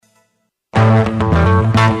Welcome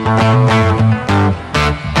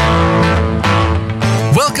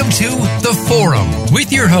to The Forum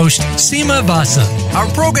with your host, Seema Vasa. Our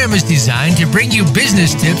program is designed to bring you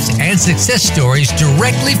business tips and success stories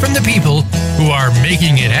directly from the people who are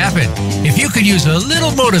making it happen. If you could use a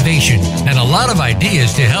little motivation and a lot of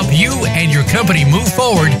ideas to help you and your company move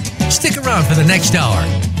forward, stick around for the next hour.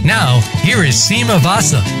 Now, here is Seema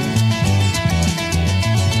Vasa.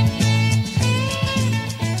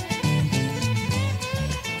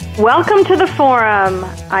 Welcome to The Forum.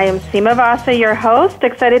 I am Seema Vasa, your host.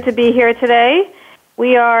 Excited to be here today.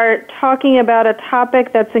 We are talking about a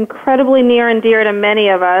topic that's incredibly near and dear to many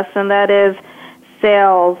of us, and that is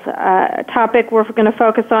sales. A topic we're going to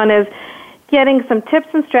focus on is getting some tips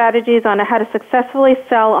and strategies on how to successfully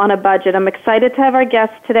sell on a budget. I'm excited to have our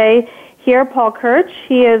guest today here, Paul Kirch.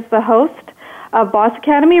 He is the host of Boss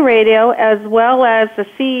Academy Radio, as well as the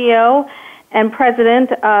CEO and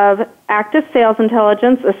president of Active Sales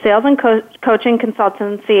Intelligence, a sales and coaching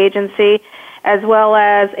consultancy agency, as well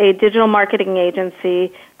as a digital marketing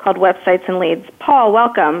agency called Websites and Leads. Paul,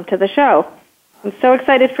 welcome to the show. I'm so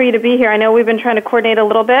excited for you to be here. I know we've been trying to coordinate a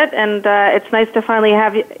little bit, and it's nice to finally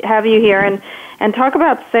have you here and talk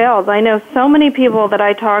about sales. I know so many people that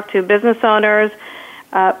I talk to, business owners,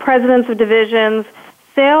 presidents of divisions.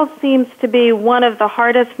 Sales seems to be one of the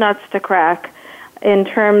hardest nuts to crack in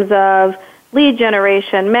terms of lead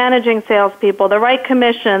generation, managing salespeople, the right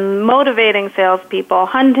commission, motivating salespeople,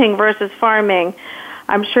 hunting versus farming.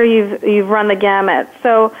 I'm sure you've run the gamut.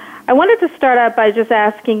 So I wanted to start out by just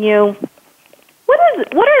asking you, what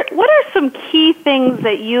are some key things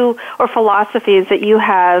that you, or philosophies that you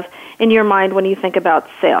have in your mind when you think about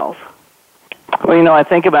sales? Well, I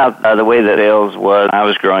think about the way that sales was when I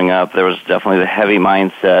was growing up. There was definitely the heavy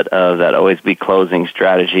mindset of that always be closing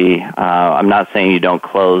strategy. I'm not saying you don't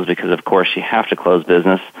close because, of course, you have to close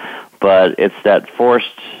business, but it's that forced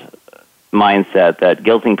mindset, that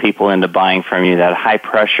guilting people into buying from you, that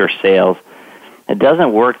high-pressure sales. It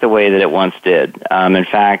doesn't work the way that it once did. In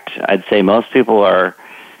fact, I'd say most people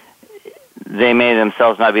they may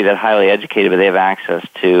themselves not be that highly educated, but they have access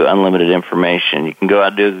to unlimited information. You can go out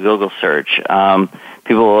and do a Google search.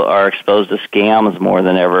 People are exposed to scams more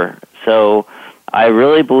than ever. So I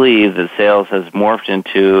really believe that sales has morphed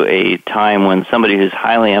into a time when somebody who's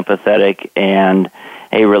highly empathetic and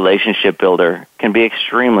a relationship builder can be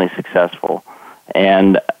extremely successful.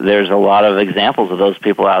 And there's a lot of examples of those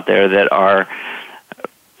people out there that are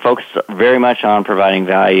focused very much on providing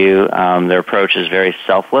value. Their approach is very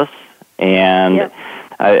selfless. And yep.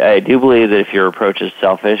 I do believe that if your approach is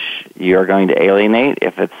selfish, you're going to alienate.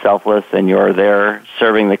 If it's selfless and you're there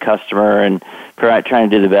serving the customer and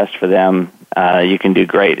trying to do the best for them, you can do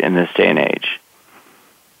great in this day and age.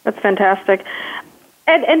 That's fantastic.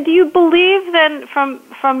 And do you believe then,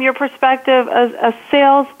 from your perspective, a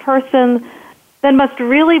salesperson then must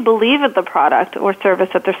really believe in the product or service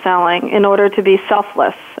that they're selling in order to be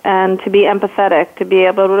selfless and to be empathetic, to be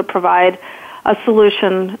able to provide a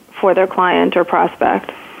solution for their client or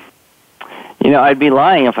prospect? I'd be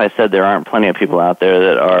lying if I said there aren't plenty of people out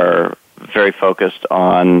there that are very focused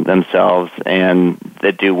on themselves and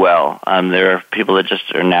that do well. There are people that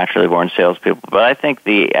just are naturally born salespeople, but I think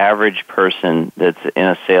the average person that's in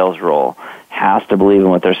a sales role has to believe in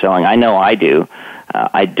what they're selling. I know I do.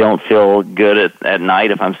 I don't feel good at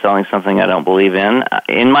night if I'm selling something I don't believe in.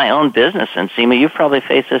 In my own business, and Seema, you've probably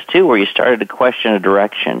faced this too, where you started to question a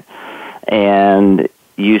direction and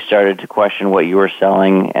you started to question what you were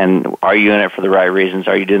selling, and are you in it for the right reasons?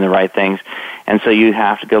 Are you doing the right things? And so you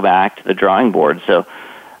have to go back to the drawing board. So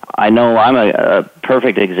I know I'm a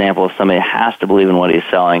perfect example of somebody who has to believe in what he's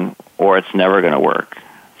selling, or it's never going to work.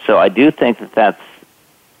 So I do think that's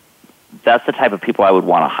the type of people I would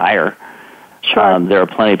want to hire. Sure. There are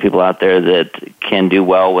plenty of people out there that can do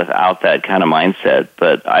well without that kind of mindset,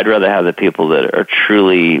 but I'd rather have the people that are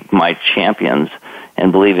truly my champions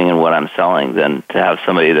and believing in what I'm selling than to have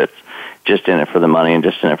somebody that's just in it for the money and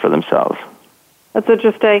just in it for themselves. That's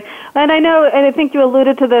interesting. And I know, and I think you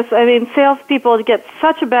alluded to this, salespeople get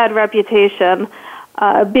such a bad reputation,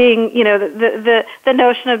 being, the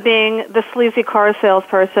notion of being the sleazy car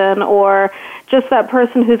salesperson, or just that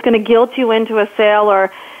person who's going to guilt you into a sale,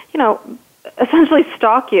 or, essentially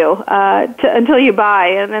stalk you until you buy.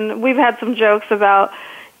 And then we've had some jokes about,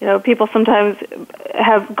 people sometimes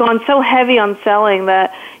have gone so heavy on selling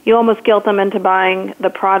that you almost guilt them into buying the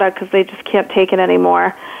product because they just can't take it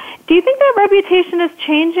anymore. Do you think that reputation is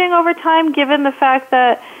changing over time, given the fact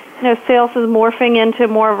that sales is morphing into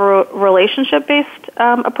more of a relationship-based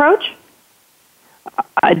approach?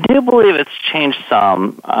 I do believe it's changed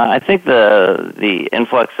some. I think the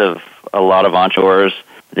influx of a lot of entrepreneurs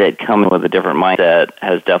that come with a different mindset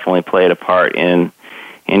has definitely played a part in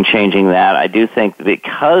changing that. I do think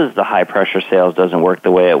because the high-pressure sales doesn't work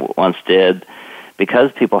the way it once did,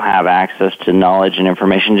 because people have access to knowledge and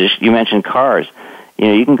information, just you mentioned cars.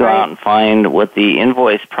 You can go out and find what the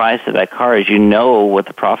invoice price of that car is. You know what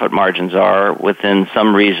the profit margins are within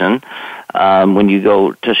some reason when you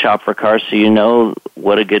go to shop for cars, so you know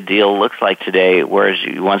what a good deal looks like today, whereas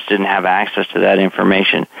you once didn't have access to that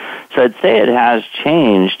information. So I'd say it has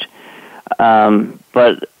changed,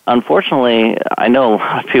 but unfortunately, I know a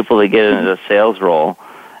lot of people that get into the sales role,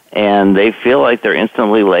 and they feel like they're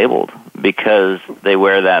instantly labeled because they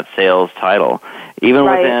wear that sales title. Even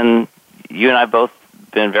within, you and I both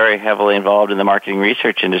been very heavily involved in the marketing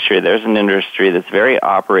research industry. There's an industry that's very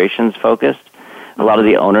operations focused. A lot of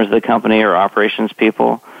the owners of the company are operations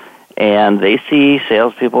people, and they see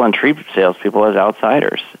salespeople and treat salespeople as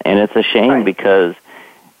outsiders. And it's a shame because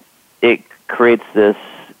it creates this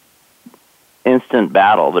instant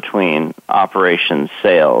battle between operations,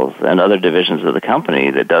 sales, and other divisions of the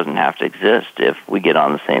company that doesn't have to exist if we get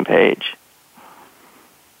on the same page.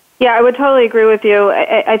 Yeah, I would totally agree with you.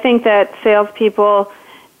 I think that salespeople,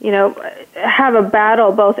 have a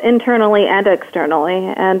battle both internally and externally.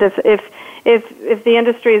 And if the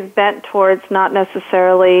industry is bent towards not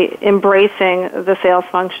necessarily embracing the sales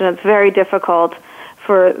function, it's very difficult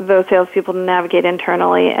for those salespeople to navigate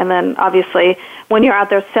internally. And then, obviously, when you're out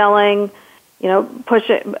there selling,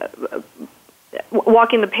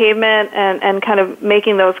 walking the pavement and kind of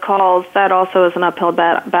making those calls, that also is an uphill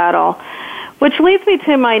battle. Which leads me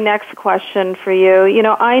to my next question for you.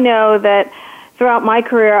 I know that throughout my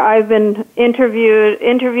career, I've been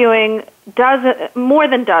interviewing more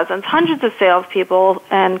than dozens, hundreds of salespeople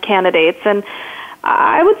and candidates, and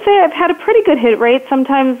I would say I've had a pretty good hit rate,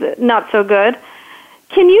 sometimes not so good.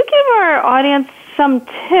 Can you give our audience some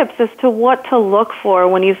tips as to what to look for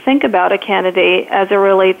when you think about a candidate as it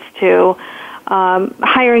relates to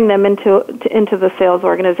hiring them into the sales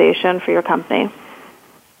organization for your company?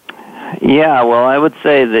 Yeah, well, I would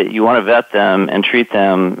say that you want to vet them and treat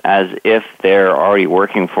them as if they're already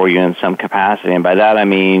working for you in some capacity. And by that I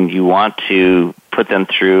mean you want to put them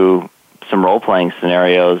through some role-playing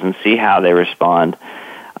scenarios and see how they respond.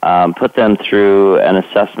 Put them through an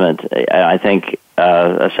assessment. I think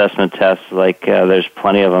assessment tests, there's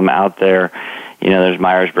plenty of them out there. There's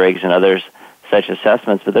Myers-Briggs and others such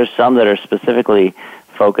assessments, but there's some that are specifically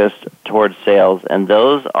focused towards sales, and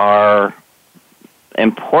those are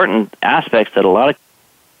important aspects that a lot of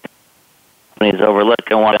companies overlook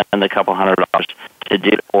and want to spend a couple $100 to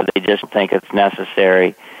do, or they just think it's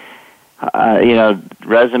necessary.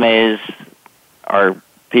 Resumes are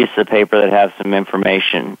pieces of paper that have some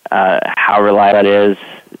information. How reliable it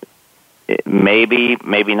is, maybe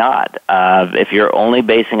not. If you're only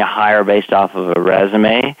basing a hire based off of a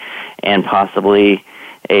resume and possibly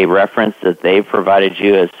a reference that they've provided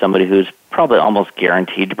you as somebody who's probably almost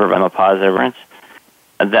guaranteed to provide a positive reference,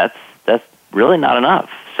 that's really not enough.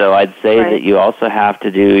 So I'd say that you also have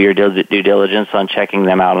to do your due diligence on checking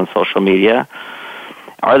them out on social media.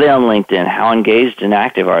 Are they on LinkedIn? How engaged and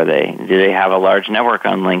active are they? Do they have a large network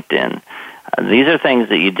on LinkedIn? These are things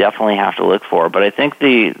that you definitely have to look for. But I think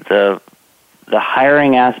the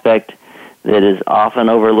hiring aspect that is often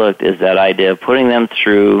overlooked is that idea of putting them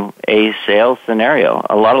through a sales scenario.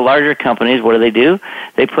 A lot of larger companies, what do?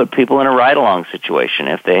 They put people in a ride-along situation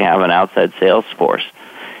if they have an outside sales force,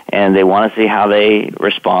 and they want to see how they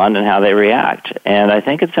respond and how they react. And I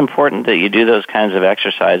think it's important that you do those kinds of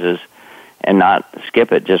exercises and not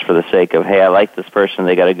skip it just for the sake of, hey, I like this person,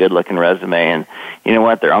 they got a good-looking resume, and you know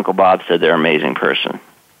what, their Uncle Bob said they're an amazing person.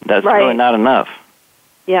 That's really not enough.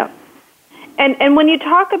 Yeah. And when you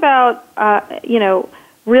talk about,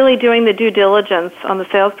 really doing the due diligence on the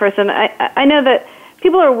salesperson, I know that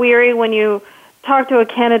people are weary when you talk to a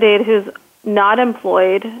candidate who's not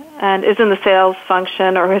employed and is in the sales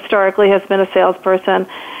function or historically has been a salesperson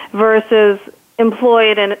versus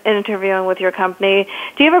employed and interviewing with your company.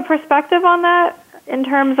 Do you have a perspective on that in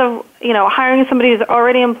terms of, hiring somebody who's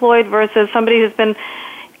already employed versus somebody who's been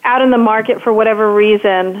out in the market for whatever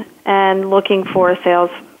reason and looking for a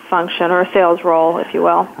sales function or a sales role, if you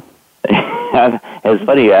will? It's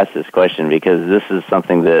funny you ask this question because this is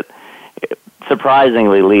something that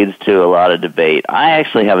surprisingly leads to a lot of debate. I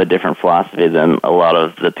actually have a different philosophy than a lot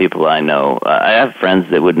of the people I know. I have friends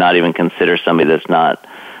that would not even consider somebody that's not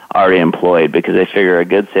already employed because they figure a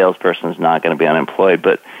good salesperson is not going to be unemployed.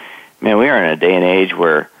 But, man, we are in a day and age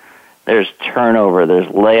where there's turnover, there's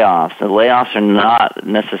layoffs. And layoffs are not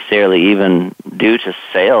necessarily even due to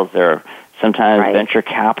sales. They're sometimes venture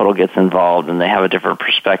capital gets involved, and they have a different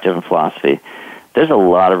perspective and philosophy. there's a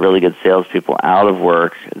lot of really good salespeople out of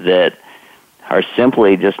work that are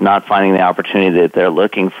simply just not finding the opportunity that they're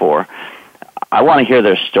looking for. I want to hear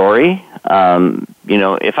their story.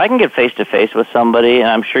 If I can get face-to-face with somebody, and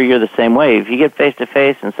I'm sure you're the same way, if you get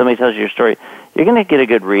face-to-face and somebody tells you your story, you're going to get a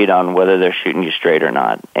good read on whether they're shooting you straight or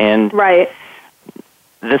not. And right.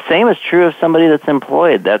 The same is true of somebody that's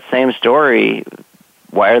employed. That same story,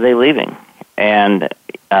 why are they leaving? And,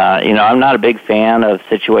 I'm not a big fan of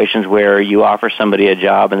situations where you offer somebody a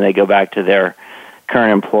job and they go back to their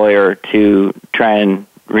current employer to try and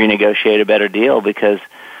renegotiate a better deal, because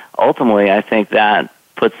ultimately I think that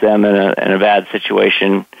puts them in a bad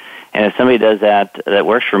situation. And if somebody does that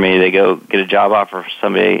works for me, they go get a job offer for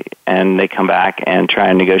somebody and they come back and try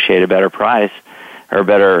and negotiate a better price or a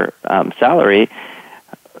better salary,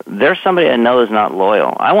 there's somebody I know is not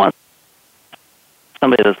loyal. I want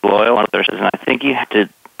somebody that's loyal, and I think you have to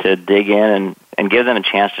dig in and give them a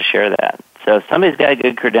chance to share that. So if somebody's got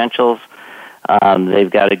good credentials, they've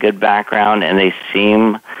got a good background, and they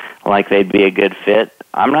seem like they'd be a good fit,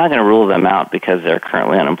 I'm not going to rule them out because they're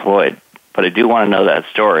currently unemployed. But I do want to know that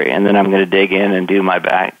story, and then I'm going to dig in and do my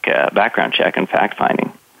background check and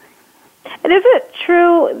fact-finding. And is it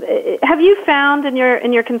true, have you found in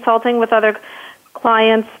your consulting with other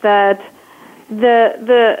clients that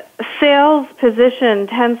the sales position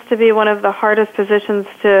tends to be one of the hardest positions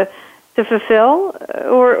to fulfill,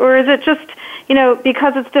 or is it just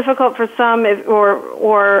because it's difficult for some,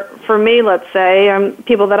 or for me, let's say,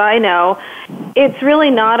 people that I know, it's really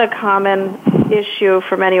not a common issue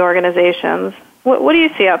for many organizations. What do you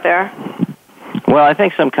see out there? Well, I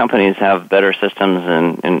think some companies have better systems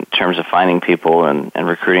in terms of finding people and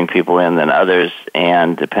recruiting people in than others,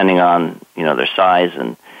 and depending on their size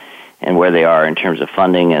and where they are in terms of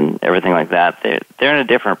funding and everything like that, they're in a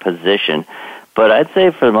different position. But I'd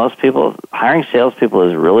say for most people, hiring salespeople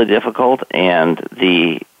is really difficult, and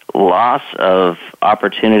the loss of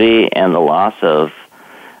opportunity and the loss of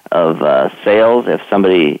sales if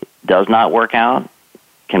somebody does not work out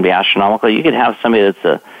can be astronomical. You could have somebody that's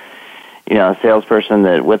a salesperson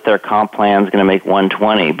that with their comp plan is going to make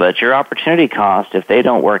 120, but your opportunity cost, if they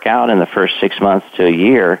don't work out in the first 6 months to a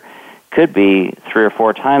year, could be 3 or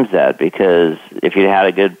 4 times that, because if you had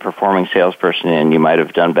a good performing salesperson in, you might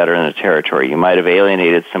have done better in the territory. You might have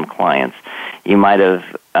alienated some clients. You might have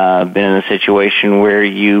been in a situation where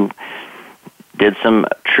you did some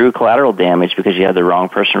true collateral damage because you had the wrong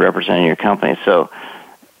person representing your company. So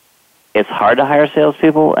it's hard to hire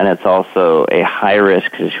salespeople, and it's also a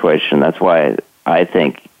high-risk situation. That's why I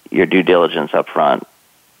think your due diligence up front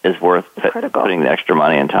is worth putting the extra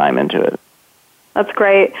money and time into it. That's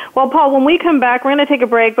great. Well, Paul, when we come back, we're going to take a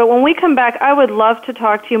break, but when we come back, I would love to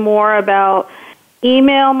talk to you more about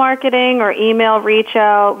email marketing or email reach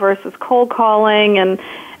out versus cold calling and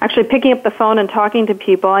actually picking up the phone and talking to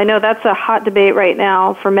people. I know that's a hot debate right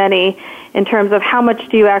now for many in terms of how much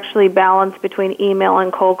do you actually balance between email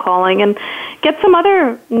and cold calling, and get some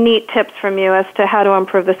other neat tips from you as to how to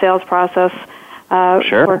improve the sales process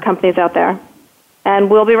for companies out there. And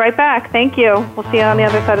we'll be right back. Thank you. We'll see you on the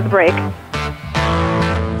other side of the break.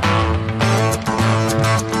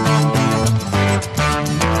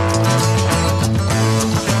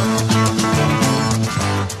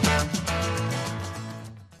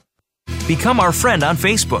 Become our friend on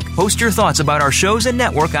Facebook. Post your thoughts about our shows and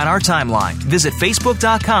network on our timeline. Visit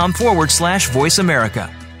Facebook.com/Voice America.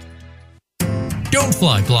 Don't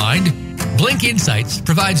fly blind. Blink Insights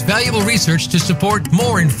provides valuable research to support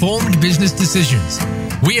more informed business decisions.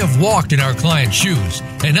 We have walked in our clients' shoes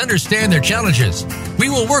and understand their challenges. We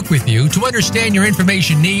will work with you to understand your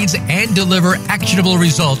information needs and deliver actionable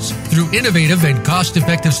results through innovative and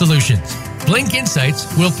cost-effective solutions. Blink Insights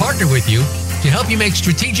will partner with you to help you make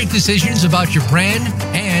strategic decisions about your brand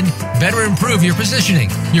and better improve your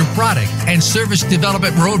positioning, your product and service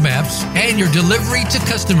development roadmaps, and your delivery to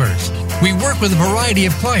customers. We work with a variety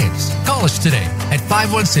of clients. Call us today at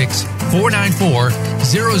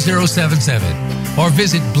 516-494-0077 or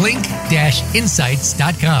visit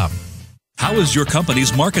blink-insights.com. How is your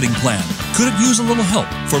company's marketing plan? Could it use a little help?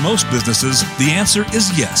 For most businesses, the answer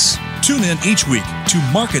is yes. Tune in each week to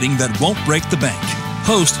Marketing That Won't Break the Bank.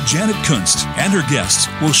 Host Janet Kunst and her guests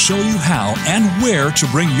will show you how and where to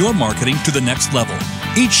bring your marketing to the next level.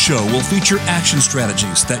 Each show will feature action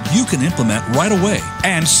strategies that you can implement right away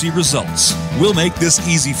and see results. We'll make this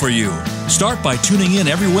easy for you. Start by tuning in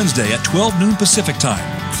every Wednesday at 12 noon Pacific Time,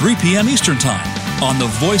 3 p.m. Eastern Time on the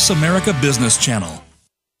Voice America Business Channel.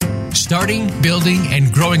 Starting, building,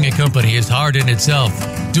 and growing a company is hard in itself.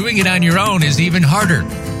 Doing it on your own is even harder.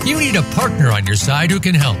 You need a partner on your side who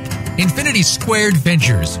can help. Infinity Squared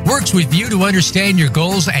Ventures works with you to understand your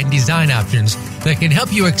goals and design options that can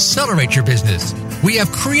help you accelerate your business. We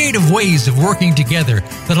have creative ways of working together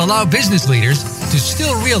that allow business leaders to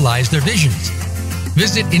still realize their visions.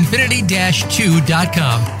 Visit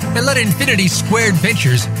infinity-2.com and let Infinity Squared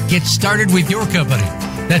Ventures get started with your company.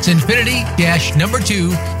 That's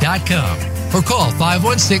infinity-2.com or call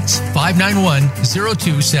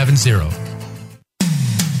 516-591-0270.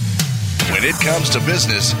 When it comes to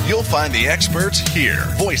business, you'll find the experts here.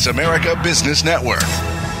 Voice America Business Network.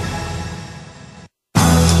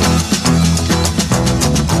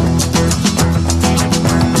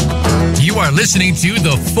 You are listening to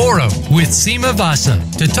The Forum with Seema Vasa.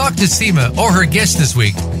 To talk to Seema or her guest this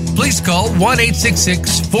week, please call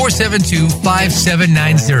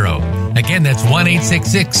 1-866-472-5790. Again, that's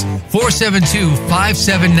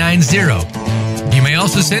 1-866-472-5790. You may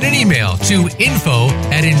also send an email to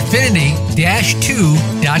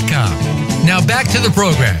info@infinity-2.com. Now back to the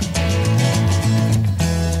program.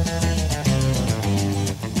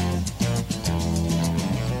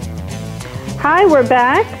 Hi, we're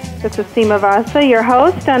back. This is Seema Vasa, your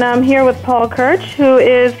host, and I'm here with Paul Kirch, who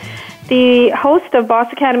is the host of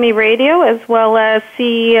Boss Academy Radio, as well as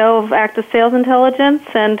CEO of Active Sales Intelligence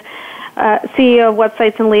and CEO of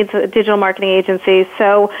Websites and Leads, a digital marketing agency.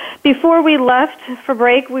 So before we left for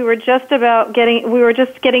break, we were just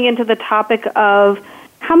getting into the topic of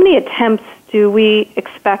how many attempts do we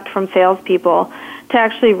expect from salespeople to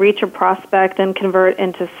actually reach a prospect and convert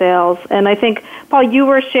into sales. And I think, Paul, you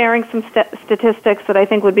were sharing some statistics that I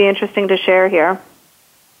think would be interesting to share here.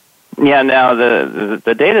 Yeah, now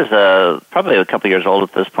the data's probably a couple years old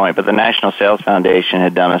at this point, but the National Sales Foundation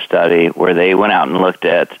had done a study where they went out and looked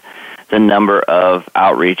at the number of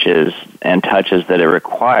outreaches and touches that it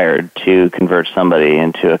required to convert somebody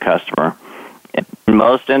into a customer. In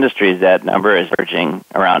most industries, that number is averaging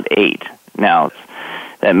around 8. Now,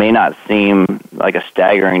 that may not seem like a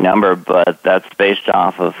staggering number, but that's based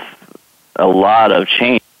off of a lot of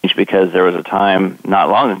change because there was a time not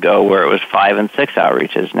long ago where it was 5 and 6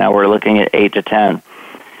 outreaches. Now we're looking at 8 to 10.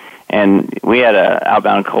 And we had an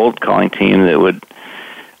outbound cold calling team that would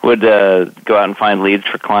go out and find leads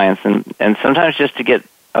for clients, and sometimes just to get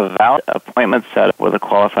a valid appointment set up with a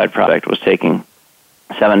qualified prospect was taking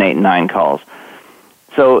 7, 8, and 9 calls.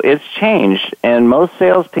 So it's changed, and most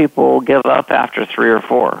salespeople give up after 3 or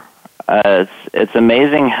 4. It's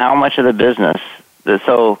amazing how much of the business.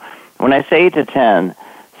 So when I say 8 to 10,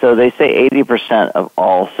 so they say 80% of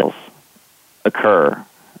all sales occur,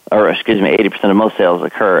 or excuse me, 80% of most sales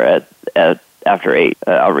occur at after 8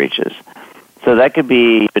 outreaches. So that could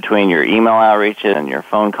be between your email outreaches and your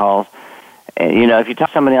phone calls. And, if you talk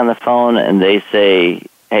to somebody on the phone and they say,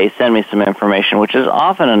 hey, send me some information, which is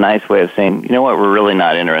often a nice way of saying, you know what, we're really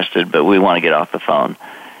not interested, but we want to get off the phone.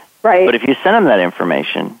 Right. But if you send them that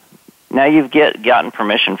information, now you've gotten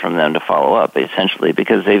permission from them to follow up, essentially,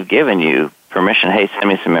 because they've given you permission, hey, send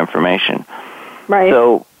me some information. Right.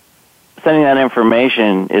 So sending that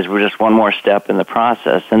information is just one more step in the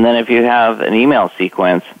process. And then if you have an email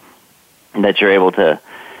sequence that you're able to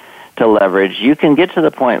leverage, you can get to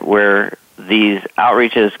the point where these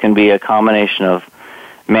outreaches can be a combination of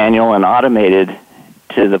manual and automated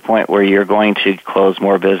to the point where you're going to close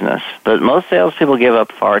more business. But most salespeople give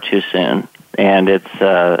up far too soon, and it's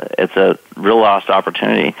a real lost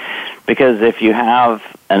opportunity because if you have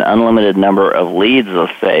an unlimited number of leads,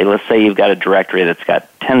 let's say you've got a directory that's got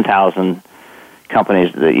 10,000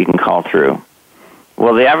 companies that you can call through.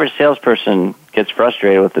 Well, the average salesperson gets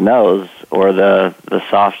frustrated with the no's or the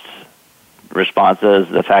soft responses,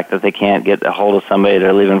 the fact that they can't get a hold of somebody,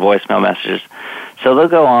 they're leaving voicemail messages. So they'll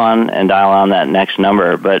go on and dial on that next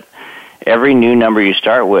number, but every new number you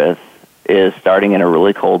start with is starting in a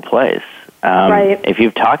really cold place. Right. If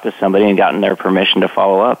you've talked to somebody and gotten their permission to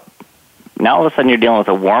follow up, now all of a sudden you're dealing with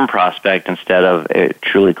a warm prospect instead of a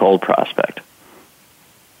truly cold prospect.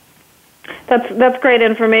 That's great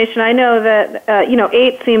information. I know that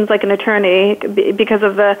 8 seems like an eternity because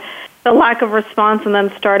of the lack of response, and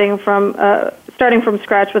then starting from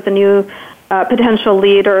scratch with a new potential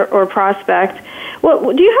lead or prospect.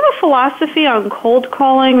 Well, do you have a philosophy on cold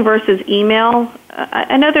calling versus email?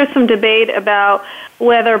 I know there's some debate about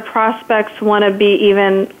whether prospects want to be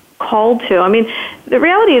even called to. I mean, the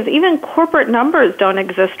reality is even corporate numbers don't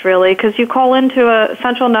exist really because you call into a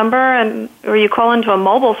central number or you call into a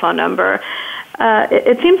mobile phone number.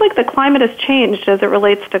 It seems like the climate has changed as it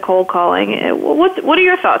relates to cold calling. What are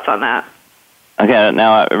your thoughts on that? Okay,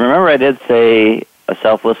 now remember I did say a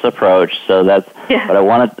selfless approach, so that's. Yeah. But I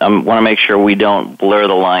want to make sure we don't blur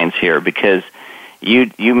the lines here because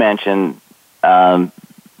you mentioned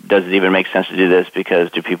does it even make sense to do this?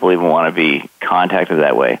 Because do people even want to be contacted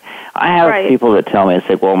that way? I have people that tell me, it's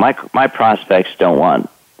like, well, my prospects they don't want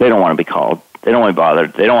to be called. They don't want to be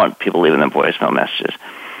bothered. They don't want people leaving them voicemail messages.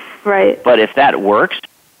 Right. But if that works,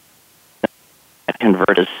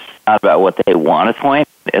 convert is not about what they want at the point.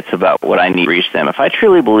 It's about what I need to reach them. If I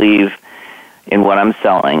truly believe in what I'm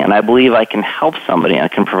selling, and I believe I can help somebody and I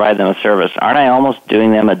can provide them a service, aren't I almost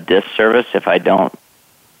doing them a disservice if I don't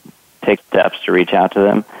take steps to reach out to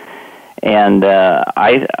them? And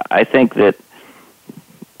I think that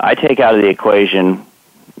I take out of the equation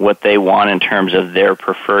what they want in terms of their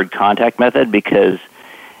preferred contact method, because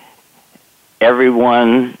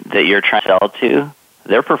everyone that you're trying to sell to,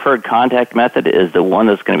 their preferred contact method is the one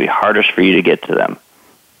that's going to be hardest for you to get to them,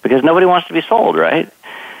 because nobody wants to be sold, right?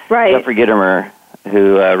 Right. Except for Gittimer,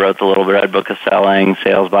 who wrote the Little Red Book of Selling,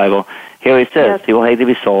 Sales Bible. He always says people hate to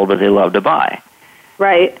be sold, but they love to buy.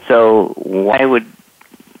 Right. So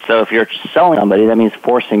if you're selling somebody, that means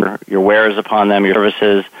forcing your wares upon them, your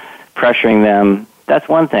services, pressuring them. That's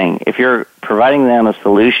one thing. If you're providing them a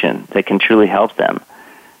solution that can truly help them,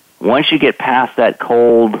 once you get past that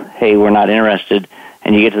cold, hey, we're not interested,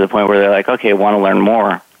 and you get to the point where they're like, okay, I want to learn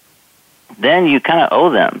more, then you kind of owe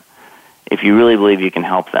them if you really believe you can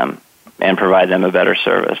help them and provide them a better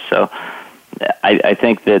service. So I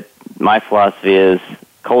think that my philosophy is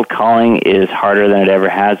cold calling is harder than it ever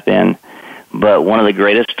has been, but one of the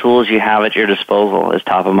greatest tools you have at your disposal is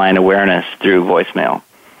top-of-mind awareness through voicemail.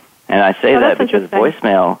 And I say that because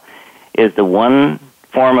voicemail is the one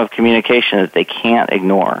form of communication that they can't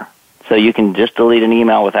ignore. So you can just delete an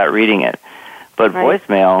email without reading it. But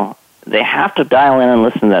voicemail, they have to dial in and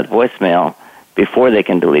listen to that voicemail before they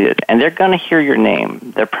can delete it. And they're going to hear your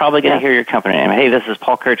name. They're probably going to hear your company name. Hey, this is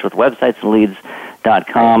Paul Kirch with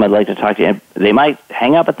websitesandleads.com. I'd like to talk to you. They might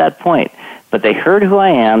hang up at that point, but they heard who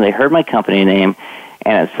I am, they heard my company name,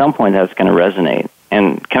 and at some point that's going to resonate.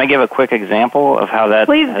 And can I give a quick example of how that has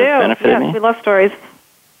benefited me? Yes, we love stories.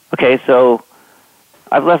 Okay, so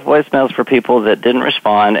I've left voicemails for people that didn't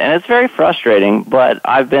respond, and it's very frustrating, but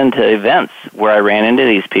I've been to events where I ran into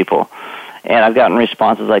these people, and I've gotten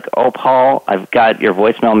responses like, oh, Paul, I've got your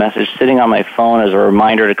voicemail message sitting on my phone as a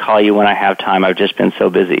reminder to call you when I have time. I've just been so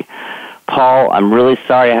busy. Paul, I'm really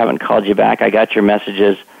sorry I haven't called you back. I got your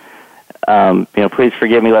messages. Please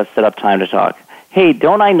forgive me. Let's set up time to talk. Hey,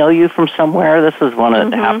 don't I know you from somewhere? This was one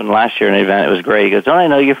that happened last year in an event. It was great. He goes, don't I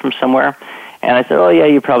know you from somewhere? And I said, oh, yeah,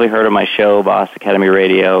 you probably heard of my show, Boss Academy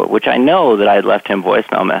Radio, which I know that I had left him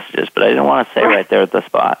voicemail messages, but I didn't want to say right there at the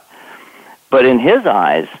spot. But in his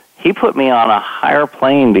eyes, he put me on a higher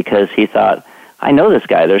plane because he thought, I know this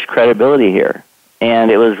guy. There's credibility here.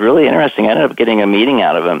 And it was really interesting. I ended up getting a meeting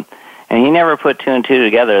out of him. And he never put two and two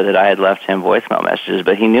together that I had left him voicemail messages,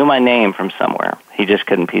 but he knew my name from somewhere. He just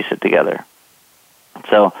couldn't piece it together.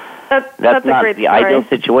 So that's not the ideal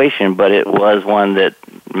situation, but it was one that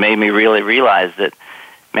made me really realize that,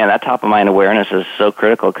 man, that top-of-mind awareness is so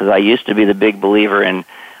critical, because I used to be the big believer in,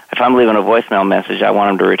 if I'm leaving a voicemail message, I want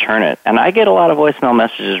them to return it. And I get a lot of voicemail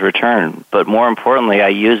messages returned, but more importantly, I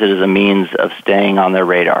use it as a means of staying on their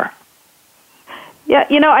radar. Yeah,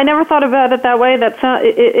 I never thought about it that way.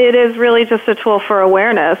 It is really just a tool for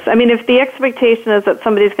awareness. I mean, if the expectation is that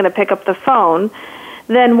somebody's going to pick up the phone,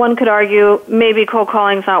 then one could argue maybe cold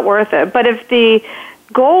calling's not worth it. But if the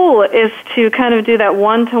goal is to kind of do that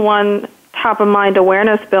one-to-one top-of-mind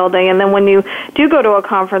awareness building, and then when you do go to a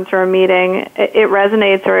conference or a meeting, it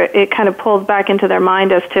resonates, or it kind of pulls back into their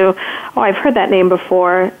mind as to, oh, I've heard that name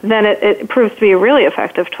before, then it proves to be a really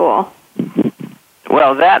effective tool.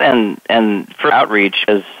 Well, that and for outreach,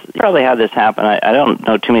 because you probably had this happen. I don't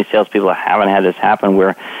know too many salespeople that haven't had this happen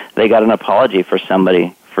where they got an apology for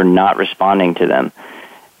somebody for not responding to them.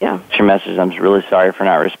 Yeah. Your message, I'm really sorry for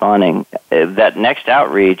not responding. That next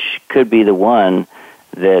outreach could be the one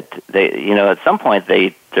that they, at some point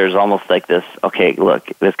there's almost like this, okay, look,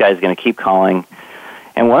 this guy's going to keep calling.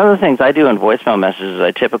 And one of the things I do in voicemail messages is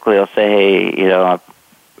I typically will say, hey,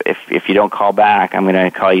 if you don't call back, I'm going to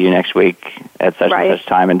call you next week at such and such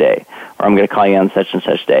time and day, or I'm going to call you on such and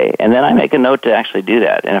such day. And then I make a note to actually do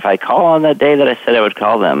that. And if I call on that day that I said I would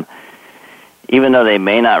call them, even though they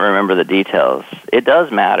may not remember the details, it does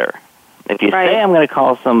matter. If you say I'm going to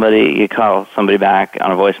call somebody, you call somebody back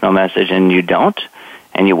on a voicemail message and you don't,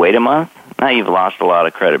 and you wait a month, now you've lost a lot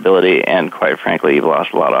of credibility, and quite frankly, you've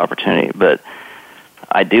lost a lot of opportunity. But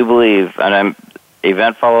I do believe, and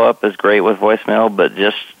event follow-up is great with voicemail, but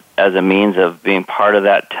just as a means of being part of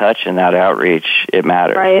that touch and that outreach, it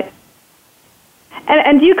matters. Right.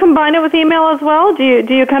 And do you combine it with email as well? Do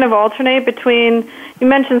you kind of alternate between, you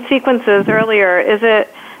mentioned sequences earlier, is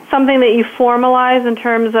it something that you formalize in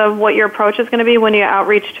terms of what your approach is going to be when you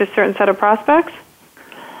outreach to a certain set of prospects?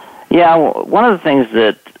 Yeah, one of the things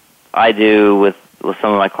that I do with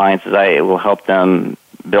some of my clients is I will help them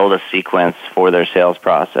build a sequence for their sales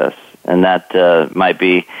process, and that might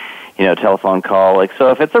be, telephone call. Like, so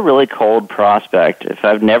if it's a really cold prospect, if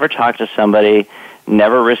I've never talked to somebody,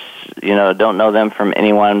 don't know them from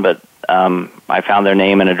anyone, but I found their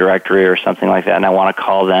name in a directory or something like that, and I want to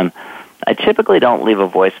call them, I typically don't leave a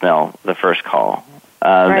voicemail the first call.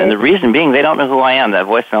 Right. And the reason being, they don't know who I am. That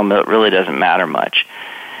voicemail really doesn't matter much.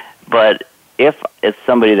 But if it's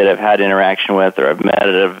somebody that I've had interaction with or I've met at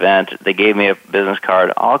an event, they gave me a business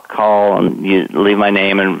card, I'll call and leave my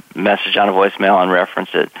name and message on a voicemail and reference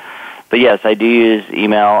it. But yes, I do use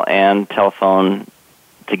email and telephone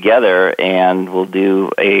together, and we'll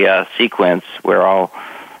do a sequence where I'll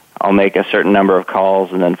make a certain number of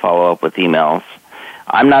calls and then follow up with emails.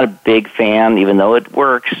 I'm not a big fan, even though it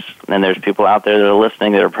works, and there's people out there that are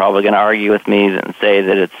listening that are probably going to argue with me and say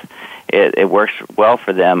that it works well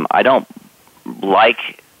for them. I don't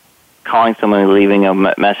like calling someone and leaving a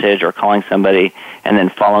message or calling somebody and then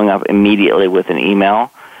following up immediately with an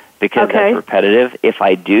email because that's repetitive. If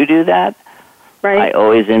I do that, I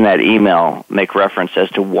always in that email make reference as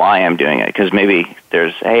to why I'm doing it, because maybe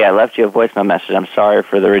there's, hey, I left you a voicemail message. I'm sorry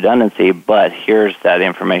for the redundancy, but here's that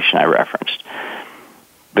information I referenced.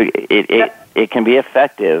 But it can be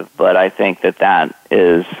effective, but I think that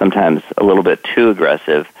is sometimes a little bit too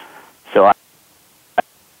aggressive. So I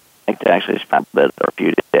like to actually spend a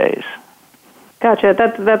few days. Gotcha.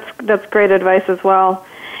 That's great advice as well.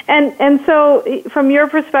 And so from your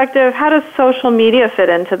perspective, how does social media fit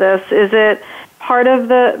into this? Is it part of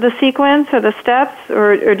the sequence or the steps,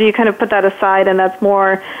 or do you kind of put that aside and that's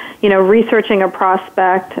more, researching a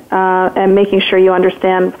prospect and making sure you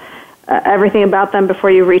understand everything about them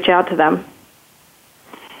before you reach out to them?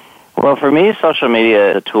 Well, for me, social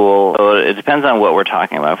media is a tool. So it depends on what we're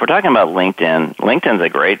talking about. If we're talking about LinkedIn's a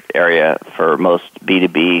great area for most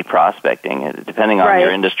B2B prospecting, depending on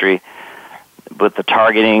your industry. With the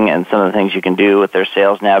targeting and some of the things you can do with their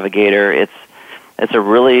sales navigator, it's a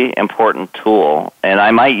really important tool. And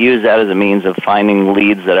I might use that as a means of finding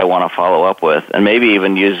leads that I want to follow up with, and maybe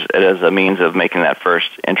even use it as a means of making that first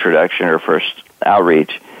introduction or first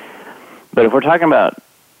outreach. But if we're talking about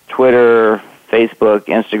Twitter, Facebook,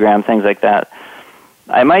 Instagram, things like that,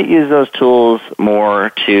 I might use those tools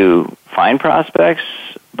more to find prospects,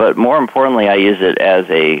 but more importantly, I use it as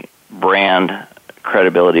a brand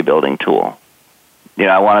credibility building tool.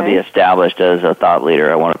 I want to be established as a thought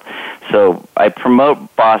leader. So I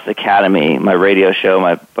promote Boss Academy, my radio show,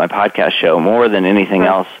 my podcast show, more than anything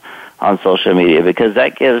else on social media, because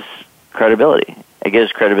that gives credibility. It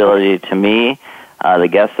gives credibility to me, the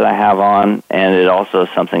guests that I have on, and it also is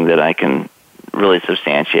something that I can really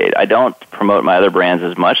substantiate. I don't promote my other brands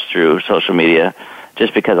as much through social media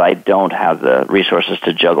just because I don't have the resources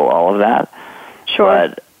to juggle all of that. Sure.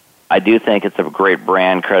 But I do think it's a great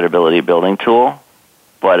brand credibility building tool.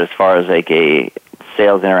 But as far as like a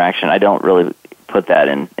sales interaction, I don't really put that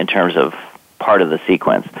in terms of part of the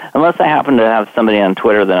sequence. Unless I happen to have somebody on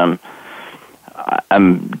Twitter that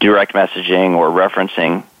I'm direct messaging or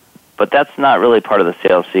referencing. But that's not really part of the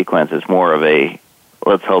sales sequence. It's more of a,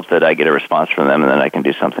 let's hope that I get a response from them and then I can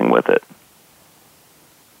do something with it.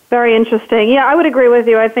 Very interesting. Yeah, I would agree with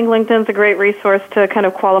you. I think LinkedIn's a great resource to kind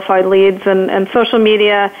of qualify leads, and social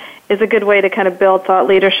media is a good way to kind of build thought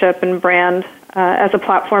leadership and brand as a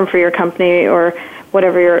platform for your company or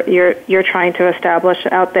whatever you're trying to establish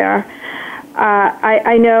out there.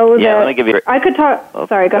 I know that let me give you. I could talk.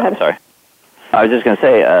 Sorry, go ahead. Sorry, I was just going to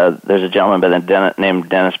say there's a gentleman named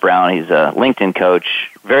Dennis Brown. He's a LinkedIn coach,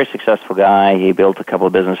 very successful guy. He built a couple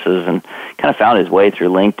of businesses and kind of found his way through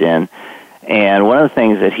LinkedIn. And one of the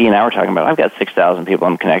things that he and I were talking about, I've got 6,000 people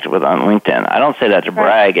I'm connected with on LinkedIn. I don't say that to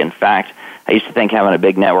brag. In fact, I used to think having a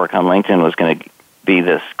big network on LinkedIn was going to be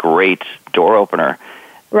this great door opener.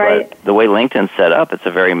 Right. But the way LinkedIn's set up, it's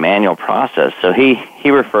a very manual process. So he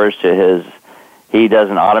refers to he does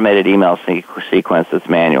an automated email sequence that's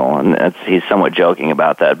manual, and he's somewhat joking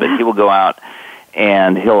about that. But he will go out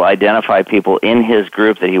and he'll identify people in his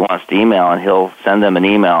group that he wants to email, and he'll send them an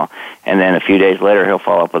email, and then a few days later he'll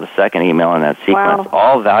follow up with a second email in that sequence. Wow.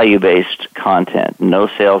 All value-based content, no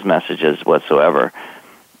sales messages whatsoever.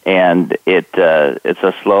 And it's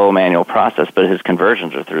a slow manual process, but his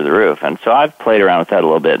conversions are through the roof. And so I've played around with that a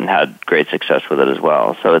little bit and had great success with it as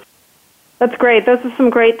well. So That's great. Those are some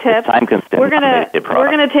great tips. It's time-consuming. We're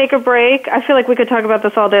gonna take a break. I feel like we could talk about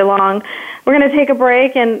this all day long. We're gonna take a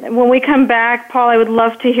break, and when we come back, Paul, I would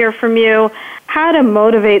love to hear from you how to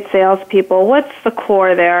motivate salespeople. What's the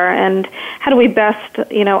core there, and how do we best,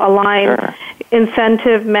 align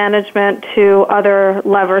incentive management to other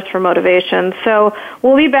levers for motivation? So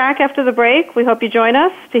we'll be back after the break. We hope you join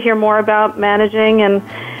us to hear more about managing and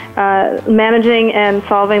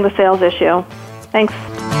solving the sales issue. Thanks.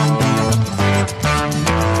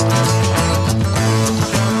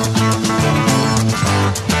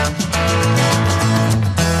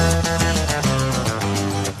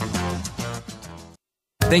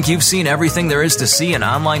 Think you've seen everything there is to see in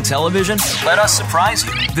online television? Let us surprise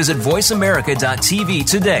you. Visit voiceamerica.tv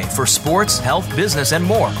today for sports, health, business, and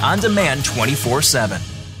more on demand 24/7.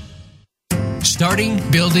 Starting,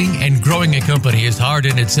 building, and growing a company is hard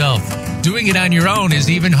in itself. Doing it on your own is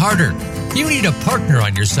even harder. You need a partner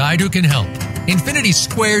on your side who can help. Infinity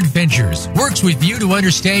Squared Ventures works with you to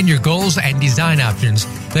understand your goals and design options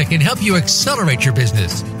that can help you accelerate your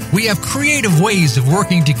business. We have creative ways of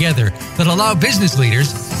working together that allow business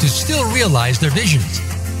leaders to still realize their visions.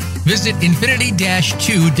 Visit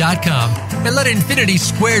infinity-2.com and let Infinity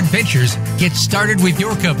Squared Ventures get started with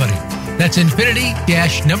your company. That's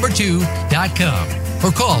infinity-2.com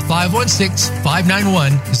or call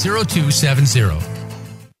 516-591-0270.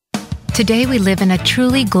 Today we live in a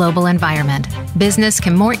truly global environment. Business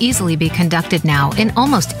can more easily be conducted now in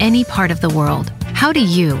almost any part of the world. How do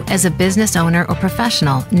you, as a business owner or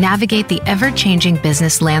professional, navigate the ever-changing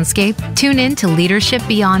business landscape? Tune in to Leadership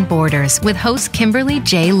Beyond Borders with host Kimberly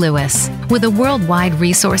J. Lewis. With a worldwide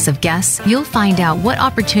resource of guests, you'll find out what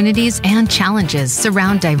opportunities and challenges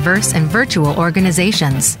surround diverse and virtual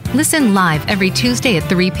organizations. Listen live every Tuesday at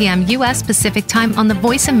 3 p.m. U.S. Pacific Time on the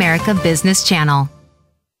Voice America Business Channel.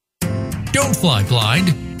 Don't fly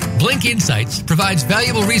blind. Blink Insights provides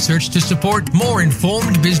valuable research to support more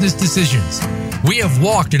informed business decisions. We have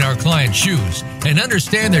walked in our clients' shoes and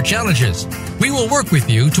understand their challenges. We will work with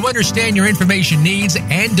you to understand your information needs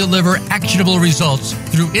and deliver actionable results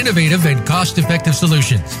through innovative and cost-effective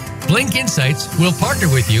solutions. Blink Insights will partner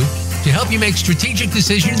with you to help you make strategic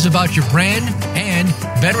decisions about your brand and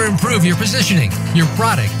better improve your positioning, your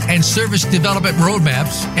product and service development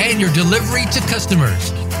roadmaps, and your delivery to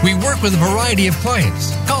customers. We work with a variety of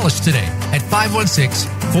clients. Call us today at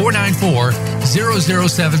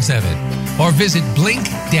 516-494-0077 or visit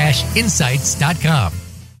blink-insights.com.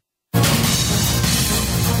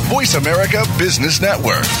 Voice America Business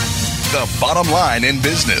Network, the bottom line in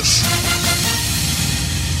business.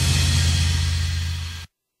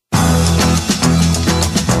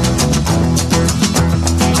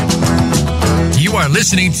 You are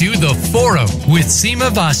listening to The Forum with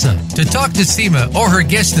Seema Vasa. To talk to Seema or her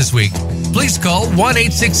guest this week, please call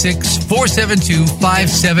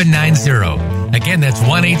 1-866-472-5790. Again, that's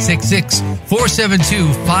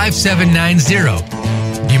 1-866-472-5790.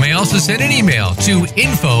 You may also send an email to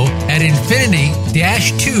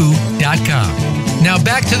info@infinity-2.com. Now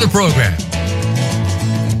back to the program.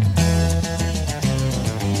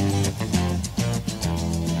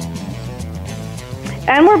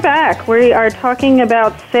 And we're back. We are talking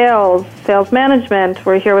about sales management.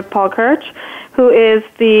 We're here with Paul Kirch, who is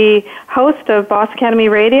the host of Boss Academy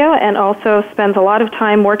Radio and also spends a lot of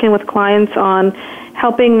time working with clients on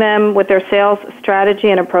helping them with their sales strategy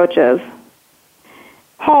and approaches.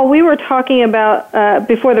 Paul, we were talking about,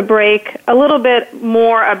 before the break, a little bit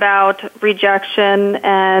more about rejection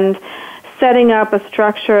and setting up a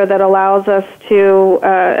structure that allows us to,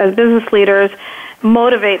 as business leaders,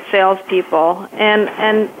 motivate salespeople. And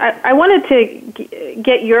I wanted to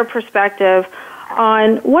get your perspective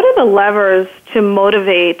on what are the levers to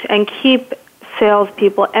motivate and keep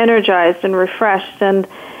salespeople energized and refreshed and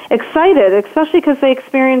excited, especially because they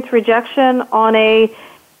experience rejection on a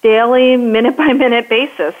daily, minute-by-minute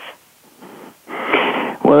basis.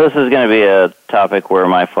 Well, this is going to be a topic where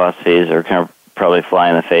my philosophies are kind of probably fly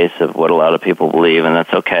in the face of what a lot of people believe, and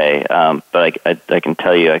that's okay. But I can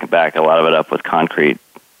tell you I can back a lot of it up with concrete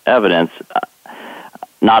evidence.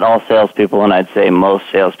 Not all salespeople, and I'd say most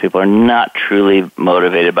salespeople, are not truly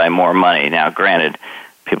motivated by more money. Now, granted,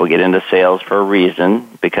 people get into sales for a reason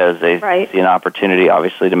because they see an opportunity,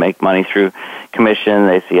 obviously, to make money through commission.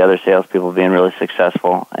 They see other salespeople being really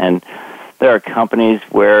successful, and there are companies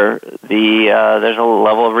where there's a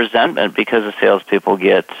level of resentment because the salespeople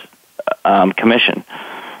get commission.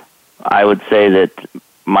 I would say that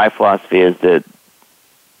my philosophy is that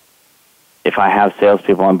if I have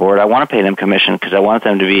salespeople on board, I want to pay them commission because I want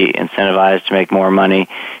them to be incentivized to make more money,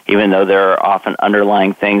 even though there are often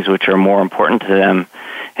underlying things which are more important to them,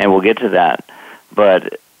 and we'll get to that.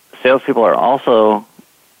 But salespeople are also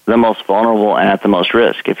the most vulnerable and at the most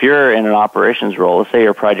risk. If you're in an operations role, let's say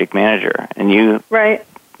you're a project manager, and you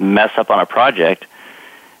mess up on a project,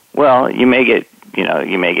 well, you may get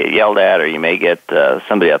yelled at, or you may get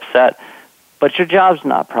somebody upset, but your job's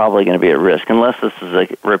not probably going to be at risk unless this is a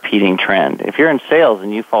repeating trend. If you're in sales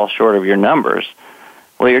and you fall short of your numbers,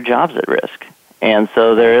 well, your job's at risk. And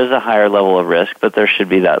so there is a higher level of risk, but there should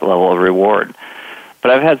be that level of reward.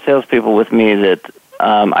 But I've had salespeople with me that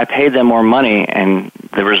I paid them more money, and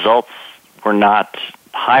the results were not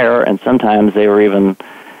higher, and sometimes they were even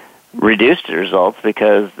reduced results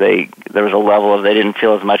because there was a level of they didn't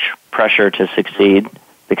feel as much pressure to succeed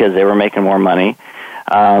because they were making more money,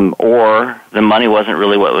 or the money wasn't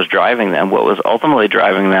really what was driving them. What was ultimately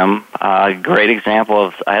driving them, a great example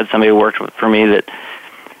of, I had somebody who worked for me that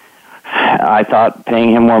I thought paying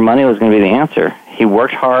him more money was going to be the answer. He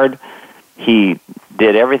worked hard. He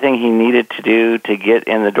did everything he needed to do to get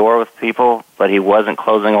in the door with people, but he wasn't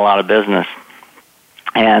closing a lot of business.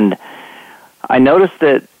 And I noticed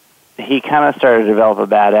that he kind of started to develop a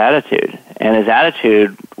bad attitude. And his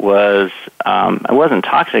attitude was, it wasn't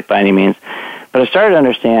toxic by any means, but I started to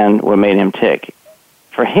understand what made him tick.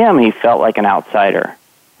 For him, he felt like an outsider.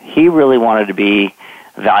 He really wanted to be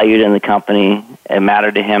valued in the company. It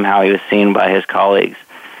mattered to him how he was seen by his colleagues.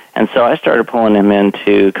 And so I started pulling him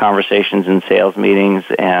into conversations in sales meetings,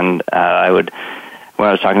 and when I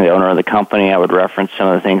was talking to the owner of the company, I would reference some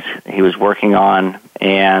of the things he was working on,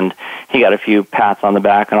 and he got a few pats on the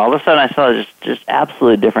back, and all of a sudden I saw just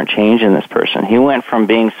absolutely different change in this person. He went from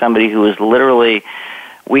being somebody who was literally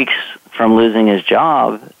weeks from losing his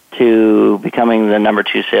job to becoming the number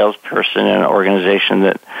 2 salesperson in an organization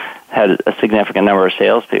that had a significant number of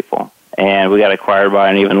salespeople. And we got acquired by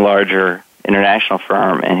an even larger international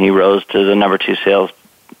firm, and he rose to the number 2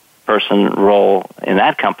 salesperson role in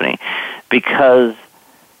that company because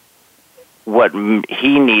what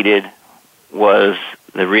he needed was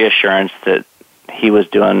the reassurance that he was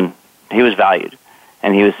valued,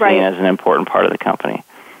 and he was seen as an important part of the company.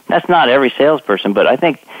 That's not every salesperson, but I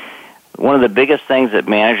think one of the biggest things that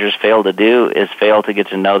managers fail to do is fail to get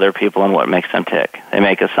to know their people and what makes them tick. They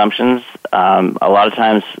make assumptions. A lot of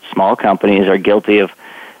times small companies are guilty of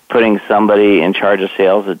putting somebody in charge of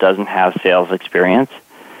sales that doesn't have sales experience.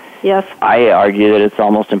 Yes. I argue that it's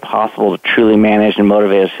almost impossible to truly manage and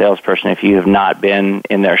motivate a salesperson if you have not been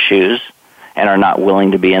in their shoes and are not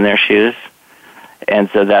willing to be in their shoes. And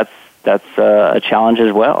so that's a challenge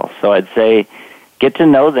as well. So I'd say get to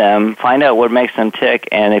know them, find out what makes them tick,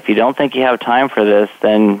 and if you don't think you have time for this,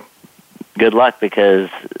 then good luck, because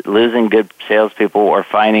losing good salespeople or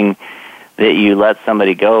finding that you let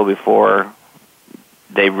somebody go before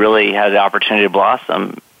they really had the opportunity to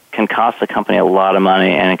blossom can cost the company a lot of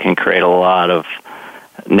money, and it can create a lot of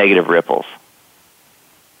negative ripples.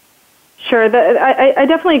 Sure. I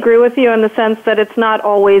definitely agree with you in the sense that it's not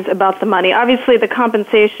always about the money. Obviously, the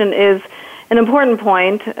compensation is an important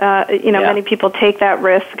point. Many people take that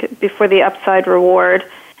risk before the upside reward.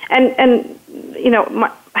 And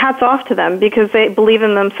hats off to them because they believe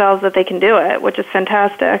in themselves that they can do it, which is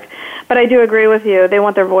fantastic. But I do agree with you. They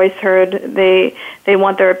want their voice heard. They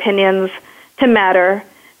want their opinions to matter,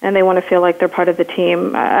 and they want to feel like they're part of the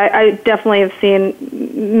team. I definitely have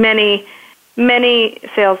seen many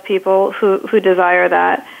salespeople who desire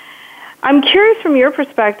that. I'm curious from your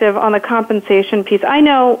perspective on the compensation piece. I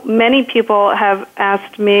know many people have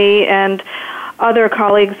asked me and other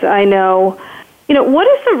colleagues I know, what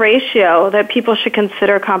is the ratio that people should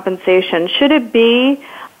consider compensation? Should it be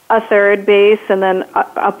a third base and then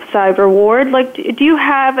upside reward? Like, do you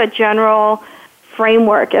have a general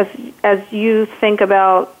framework as you think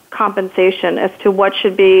about compensation as to what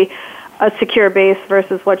should be a secure base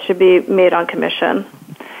versus what should be made on commission?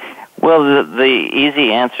 Well, the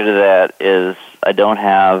easy answer to that is I don't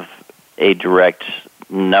have a direct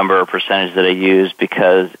number or percentage that I use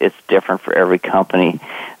because it's different for every company.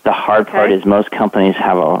 The hard part is most companies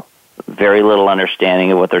have a very little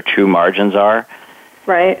understanding of what their true margins are.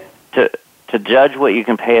 Right. To judge what you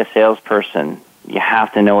can pay a salesperson, you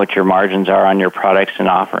have to know what your margins are on your products and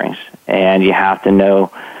offerings, and you have to know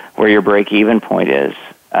where your break-even point is.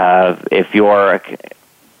 If you're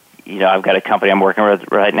I've got a company I'm working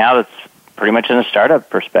with right now that's pretty much in a startup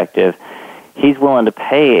perspective. He's willing to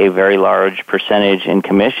pay a very large percentage in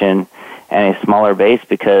commission and a smaller base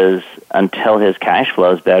because until his cash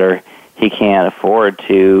flow is better, he can't afford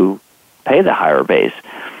to pay the higher base.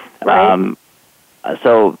 Right.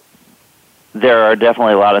 So there are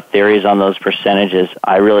definitely a lot of theories on those percentages.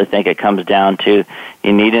 I really think it comes down to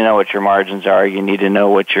you need to know what your margins are. You need to know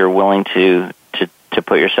what you're willing to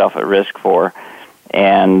put yourself at risk for.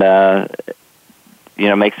 And,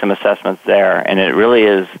 make some assessments there. And it really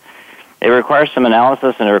is, it requires some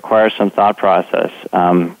analysis and it requires some thought process.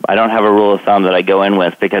 I don't have a rule of thumb that I go in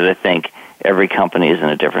with because I think every company is in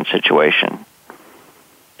a different situation.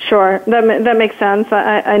 Sure, that makes sense.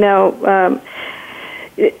 I know.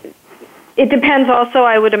 It depends also,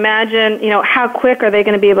 I would imagine, how quick are they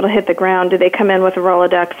going to be able to hit the ground? Do they come in with a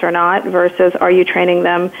Rolodex or not, versus are you training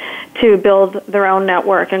them to build their own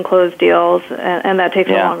network and close deals, and that takes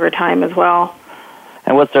a longer time as well.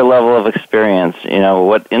 And what's their level of experience?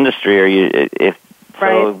 What industry are you,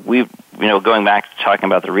 going back to talking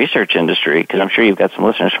about the research industry, because I'm sure you've got some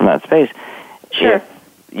listeners from that space. Sure. If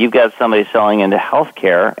you've got somebody selling into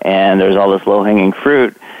healthcare and there's all this low-hanging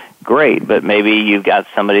fruit, great, but maybe you've got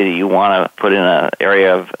somebody that you want to put in an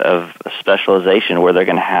area of specialization where they're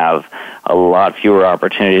going to have a lot fewer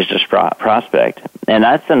opportunities to prospect. And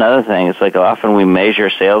that's another thing. It's like often we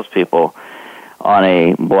measure salespeople on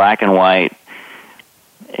a black and white,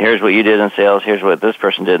 here's what you did in sales, here's what this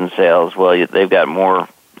person did in sales. Well, they've got more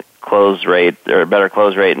close rate or better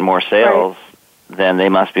close rate and more sales. Right. Then they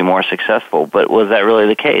must be more successful. But was that really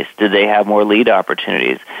the case? Did they have more lead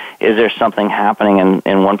opportunities? Is there something happening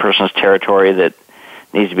in one person's territory that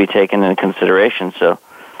needs to be taken into consideration? So,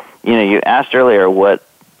 you asked earlier what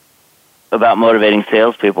about motivating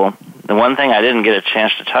salespeople. The one thing I didn't get a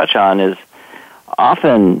chance to touch on is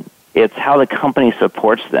often it's how the company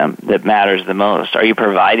supports them that matters the most. Are you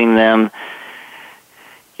providing them,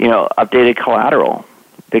 updated collateral?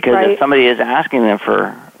 Because if somebody is asking them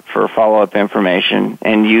for follow-up information,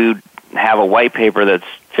 and you have a white paper that's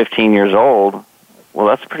 15 years old, well,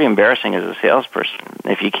 that's pretty embarrassing as a salesperson.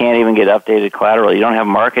 If you can't even get updated collateral, you don't have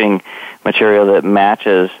marketing material that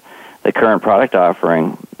matches the current product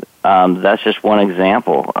offering. That's just one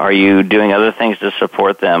example. Are you doing other things to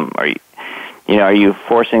support them? Are you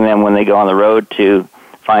forcing them when they go on the road to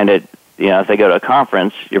find it? If they go to a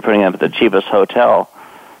conference, you're putting them at the cheapest hotel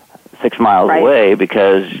 6 miles away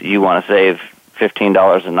because you want to save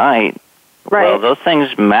 $15 a night. Right. Well, those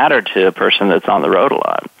things matter to a person that's on the road a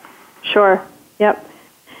lot. Sure. Yep.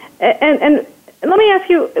 And let me ask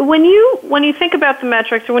you, when you think about the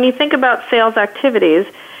metrics, or when you think about sales activities,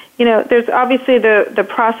 there's obviously the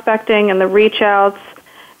prospecting and the reach outs.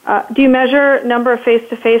 Do you measure number of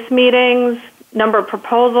face-to-face meetings, number of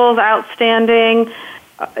proposals outstanding?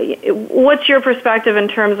 What's your perspective in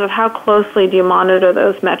terms of how closely do you monitor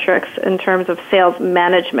those metrics in terms of sales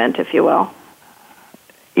management, if you will?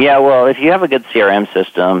 Yeah, well, if you have a good CRM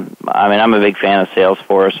system, I'm a big fan of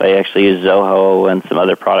Salesforce. I actually use Zoho and some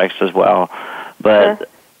other products as well. But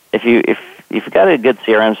if you've got a good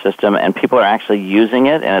CRM system and people are actually using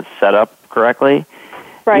it and it's set up correctly,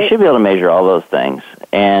 you should be able to measure all those things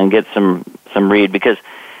and get some read. Because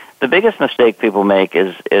the biggest mistake people make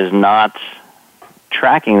is not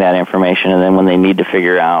tracking that information, and then when they need to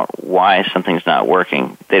figure out why something's not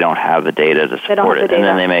working, they don't have the data to support it, and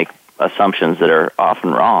then they make assumptions that are often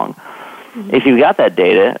wrong. Mm-hmm. If you've got that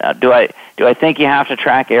data, do I think you have to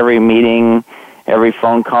track every meeting, every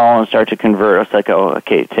phone call, and start to convert? It's like,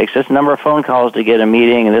 it takes this number of phone calls to get a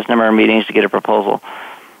meeting and this number of meetings to get a proposal.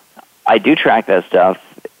 I do track that stuff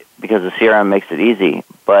because the CRM makes it easy,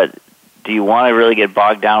 but do you want to really get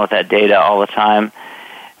bogged down with that data all the time?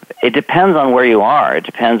 It depends on where you are. It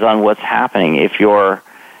depends on what's happening. If you're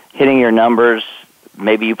hitting your numbers,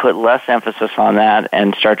 maybe you put less emphasis on that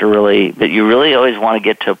and start to but you really always want to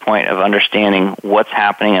get to a point of understanding what's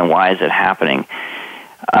happening and why is it happening.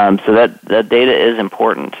 So that data is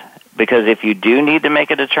important, because if you do need to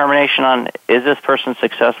make a determination on is this person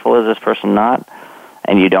successful, is this person not,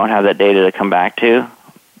 and you don't have that data to come back to,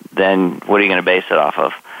 then what are you going to base it off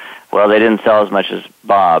of? Well, they didn't sell as much as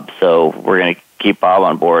Bob, so we're going to keep Bob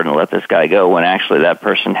on board and let this guy go, when actually that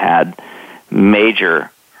person had major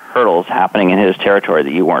hurdles happening in his territory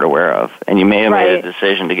that you weren't aware of, and you may have made a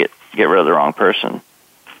decision to get rid of the wrong person.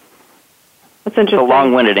 That's interesting. It's a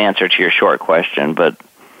long-winded answer to your short question, but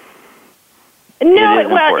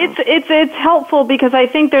it's helpful, because I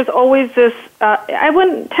think there's always this.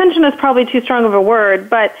 Tension is probably too strong of a word,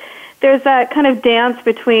 but there's that kind of dance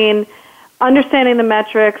between understanding the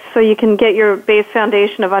metrics so you can get your base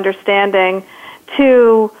foundation of understanding,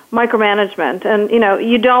 to micromanagement. And,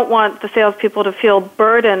 you don't want the salespeople to feel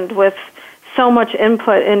burdened with so much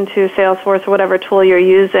input into Salesforce or whatever tool you're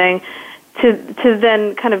using to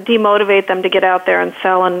then kind of demotivate them to get out there and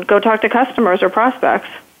sell and go talk to customers or prospects.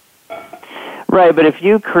 Right, but if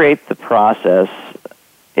you create the process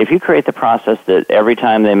that every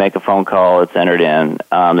time they make a phone call, it's entered in,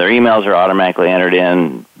 their emails are automatically entered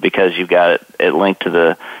in because you've got it linked to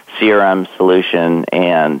the CRM solution,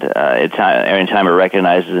 and every time it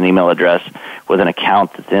recognizes an email address with an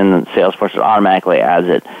account that's in Salesforce, it automatically adds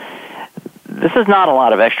it. This is not a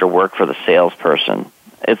lot of extra work for the salesperson.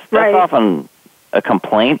 That's often a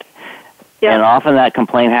complaint, and often that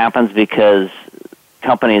complaint happens because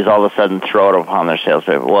companies all of a sudden throw it upon their sales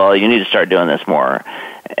people. Well, you need to start doing this more,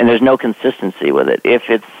 and there's no consistency with it. If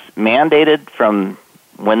it's mandated from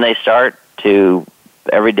when they start to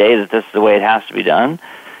every day that this is the way it has to be done,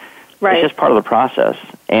 it's just part of the process.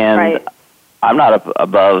 And I'm not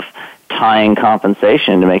above tying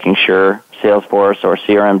compensation to making sure Salesforce or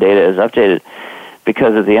CRM data is updated,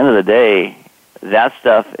 because at the end of the day, that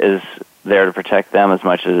stuff is there to protect them as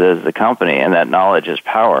much as it is the company, and that knowledge is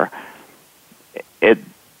power.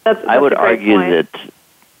 I would argue that,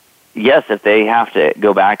 yes, if they have to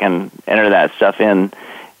go back and enter that stuff in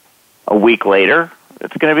a week later,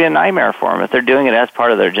 it's going to be a nightmare for them. If they're doing it as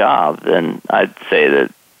part of their job, then I'd say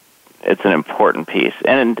that it's an important piece.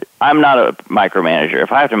 And I'm not a micromanager.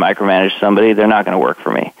 If I have to micromanage somebody, they're not going to work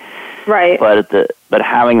for me. Right. But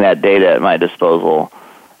having that data at my disposal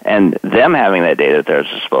and them having that data at their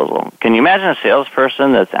disposal. Can you imagine a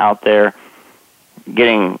salesperson that's out there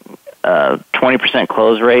getting 20%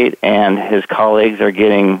 close rate and his colleagues are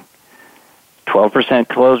getting 12%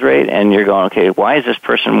 close rate, and you're going, okay, why is this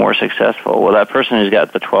person more successful? Well, that person who's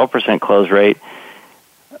got the 12% close rate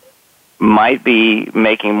might be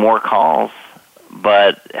making more calls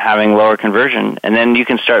but having lower conversion. And then you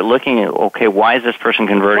can start looking at, okay, why is this person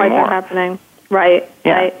converting more? Why is that happening? Right,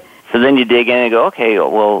 right. So then you dig in and go, okay,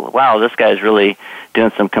 well, wow, this guy's really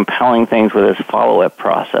doing some compelling things with his follow-up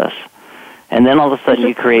process. And then all of a sudden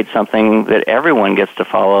you create something that everyone gets to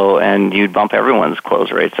follow, and you bump everyone's close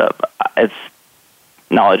rates up.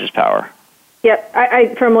 Knowledge is power. Yep,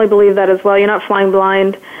 I firmly believe that as well. You're not flying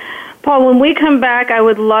blind. Paul, when we come back, I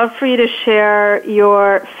would love for you to share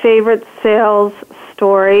your favorite sales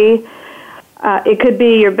story. It could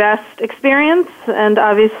be your best experience, and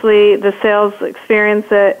obviously the sales experience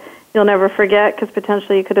that you'll never forget, because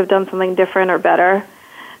potentially you could have done something different or better.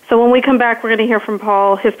 So when we come back, we're going to hear from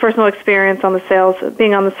Paul, his personal experience on the sales,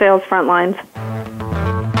 being on the sales front lines.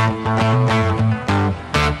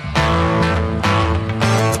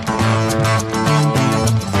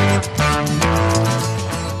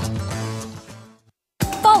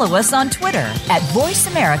 Follow us on Twitter at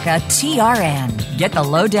VoiceAmericaTRN. Get the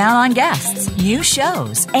lowdown on guests, new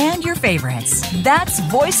shows, and your favorites. That's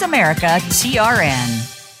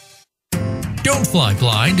VoiceAmericaTRN. Don't fly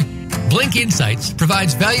blind. Blink Insights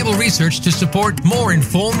provides valuable research to support more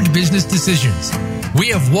informed business decisions. We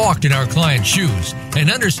have walked in our clients' shoes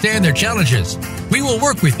and understand their challenges. We will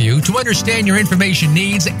work with you to understand your information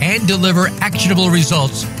needs and deliver actionable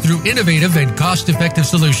results through innovative and cost-effective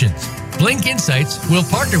solutions. Blink Insights will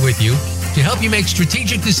partner with you to help you make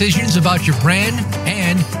strategic decisions about your brand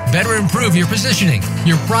and better improve your positioning,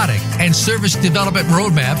 your product and service development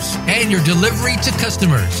roadmaps, and your delivery to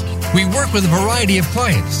customers. We work with a variety of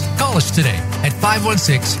clients. Call us today at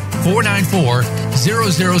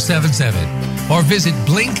 516-494-0077 or visit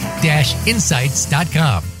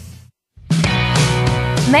blink-insights.com.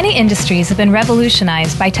 Many industries have been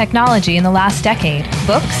revolutionized by technology in the last decade.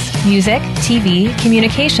 Books, music, TV,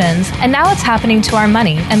 communications, and now it's happening to our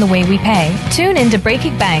money and the way we pay. Tune in to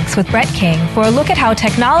Breaking Banks with Brett King for a look at how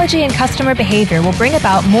technology and customer behavior will bring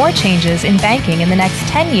about more changes in banking in the next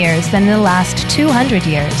 10 years than in the last 200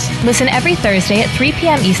 years. Listen every Thursday at 3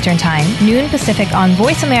 p.m. Eastern Time, noon Pacific on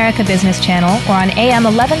Voice America Business Channel or on AM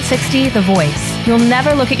 1160 The Voice. You'll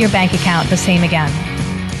never look at your bank account the same again.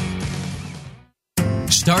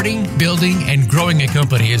 Starting, building, and growing a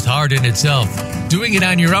company is hard in itself. Doing it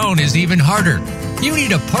on your own is even harder. You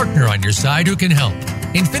need a partner on your side who can help.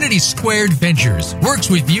 Infinity Squared Ventures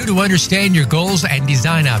works with you to understand your goals and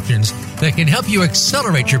design options that can help you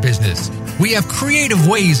accelerate your business. We have creative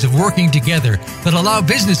ways of working together that allow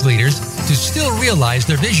business leaders to still realize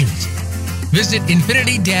their visions. Visit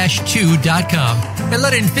infinity-2.com and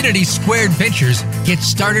let Infinity Squared Ventures get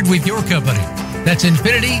started with your company. That's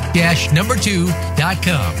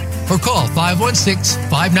infinity-2.com or call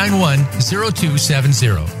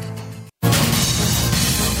 516-591-0270.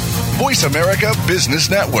 Voice America Business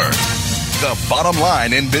Network, the bottom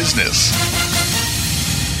line in business.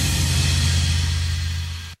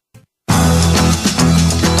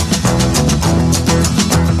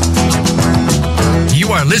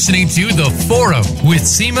 You are listening to The Forum with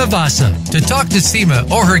Seema Vasa. To talk to Seema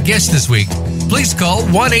or her guest this week, please call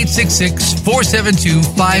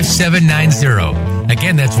 1-866-472-5790.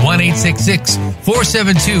 Again, that's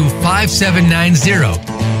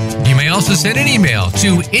 1-866-472-5790. You may also send an email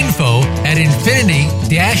to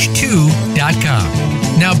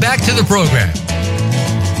info@infinity-2.com. Now back to the program.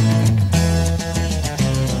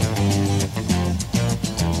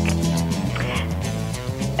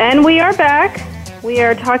 And we are back. We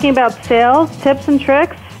are talking about sales, tips and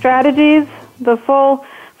tricks, strategies, the full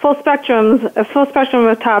spectrum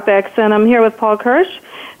of topics. And I'm here with Paul Kirch,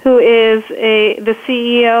 who is the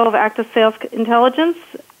CEO of Active Sales Intelligence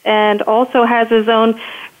and also has his own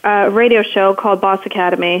radio show called Boss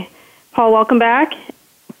Academy. Paul, welcome back.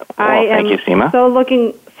 Well, thank you, Seema. So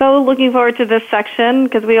looking forward to this section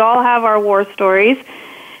because we all have our war stories.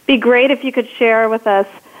 Be great if you could share with us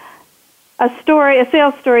a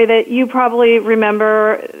sales story that you probably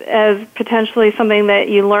remember as potentially something that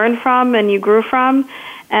you learned from and you grew from,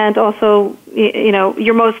 and also,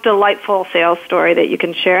 your most delightful sales story that you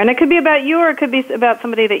can share. And it could be about you or it could be about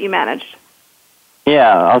somebody that you managed.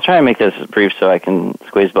 Yeah, I'll try and make this brief so I can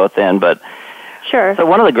squeeze both in, but sure. So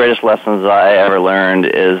one of the greatest lessons I ever learned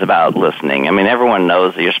is about listening. I mean, everyone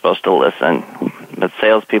knows that you're supposed to listen, but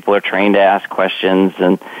salespeople are trained to ask questions,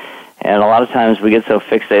 and a lot of times we get so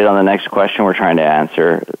fixated on the next question we're trying to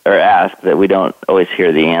answer or ask that we don't always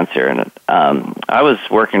hear the answer. And I was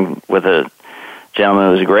working with a gentleman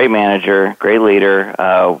who was a great manager, great leader.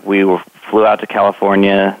 We flew out to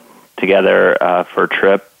California together for a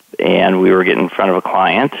trip, and we were getting in front of a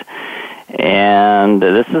client. And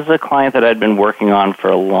this is a client that I'd been working on for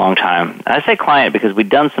a long time. I say client because we'd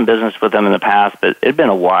done some business with them in the past, but it had been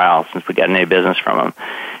a while since we got any business from them.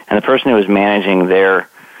 And the person who was managing their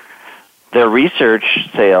research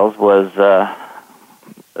sales was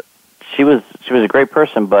she was a great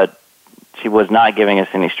person, but she was not giving us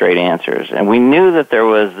any straight answers. And we knew that there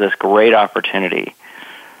was this great opportunity.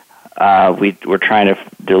 We were trying to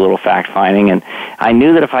do a little fact-finding, and I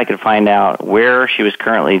knew that if I could find out where she was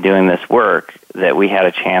currently doing this work, that we had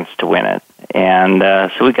a chance to win it. And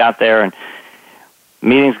so we got there, and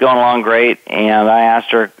meeting's going along great, and I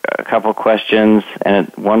asked her a couple of questions, and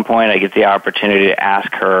at one point I get the opportunity to ask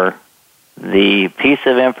her the piece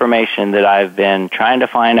of information that I've been trying to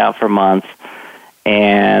find out for months,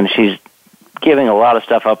 and she's giving a lot of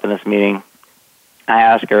stuff up in this meeting. I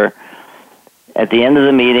asked her, at the end of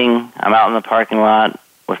the meeting, I'm out in the parking lot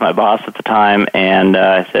with my boss at the time, and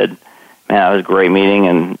I said, man, that was a great meeting,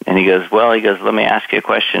 and he goes, let me ask you a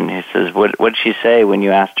question. He says, what did she say when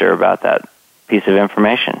you asked her about that piece of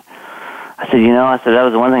information? I said, that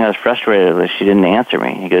was the one thing I was frustrated with. She didn't answer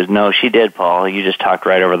me. He goes, no, she did, Paul. You just talked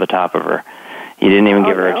right over the top of her. You didn't even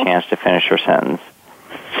give her a chance to finish her sentence.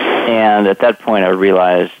 And at that point, I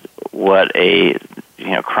realized what a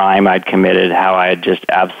crime I'd committed, how I had just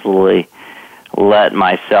absolutely let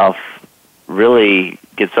myself really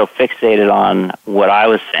get so fixated on what I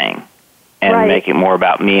was saying and make it more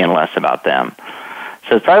about me and less about them.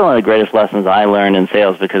 So it's probably one of the greatest lessons I learned in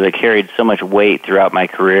sales because it carried so much weight throughout my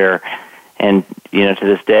career. And, to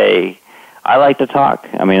this day, I like to talk.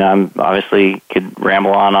 I mean, I'm obviously could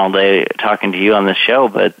ramble on all day talking to you on this show,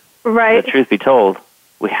 but the truth be told,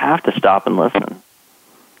 we have to stop and listen.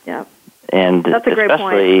 Yeah. And that's a great point.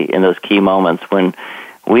 Especially in those key moments when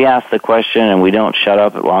we ask the question and we don't shut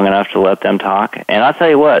up long enough to let them talk. And I'll tell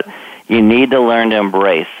you what, you need to learn to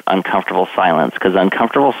embrace uncomfortable silence because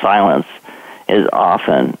uncomfortable silence is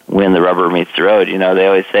often when the rubber meets the road. They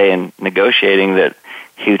always say in negotiating that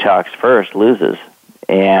who talks first loses.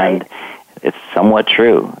 And it's somewhat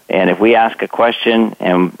true. And if we ask a question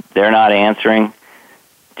and they're not answering,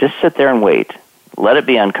 just sit there and wait. Let it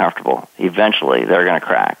be uncomfortable. Eventually, they're going to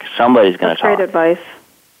crack. Somebody's going to talk. Great advice.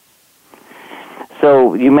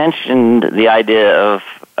 So you mentioned the idea of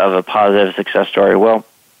a positive success story. Well,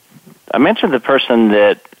 I mentioned the person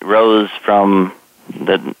that rose from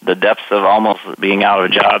the depths of almost being out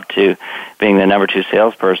of a job to being the number 2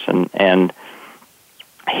 salesperson. And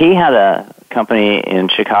he had a company in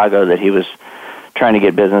Chicago that he was trying to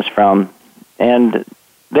get business from. And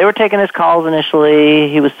they were taking his calls initially.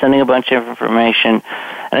 He was sending a bunch of information.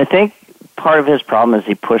 And I think part of his problem is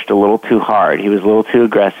he pushed a little too hard. He was a little too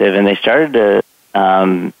aggressive, and they started to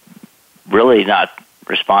really not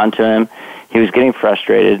respond to him. He was getting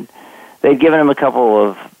frustrated. They'd given him a couple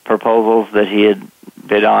of proposals that he had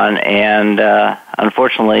bid on, and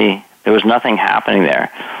unfortunately, there was nothing happening there.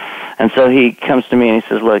 And so he comes to me and he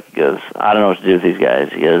says, look, he goes, I don't know what to do with these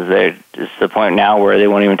guys. He goes, they're just to the point now where they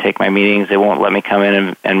won't even take my meetings. They won't let me come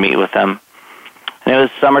in and meet with them. And it was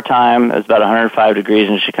summertime. It was about 105 degrees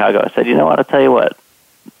in Chicago. I said, you know what? I'll tell you what.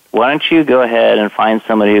 Why don't you go ahead and find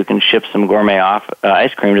somebody who can ship some gourmet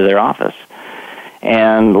ice cream to their office?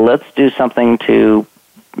 And let's do something to,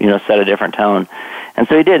 set a different tone. And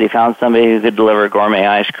so he did. He found somebody who could deliver gourmet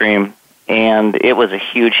ice cream. and it was a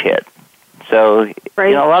huge hit. So, Right.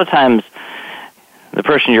 you know, a lot of times the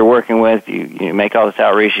person you're working with, you make all this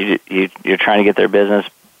outreach, you're trying to get their business,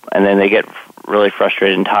 and then they get really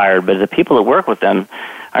frustrated and tired. But the people that work with them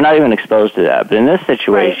are not even exposed to that. But in this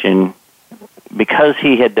situation, because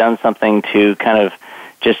he had done something to kind of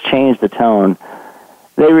just change the tone,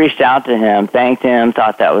 they reached out to him, thanked him,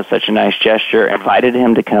 thought that was such a nice gesture, invited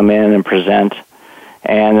him to come in and present.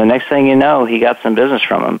 And the next thing you know, he got some business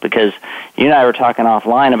from him, because you and I were talking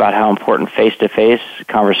offline about how important face-to-face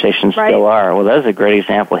conversations still are. Well, that's a great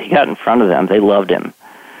example. He got in front of them. They loved him.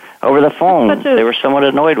 Over the phone, they were somewhat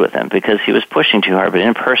annoyed with him because he was pushing too hard. But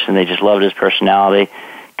in person, they just loved his personality,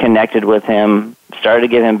 connected with him, started to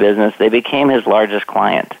give him business. They became his largest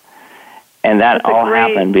client. And that all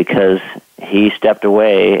happened because he stepped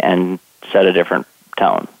away and set a different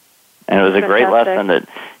tone. And it was a great lesson that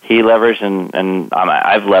he leveraged, and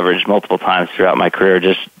I've leveraged multiple times throughout my career,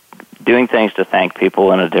 just doing things to thank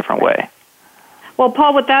people in a different way. Well,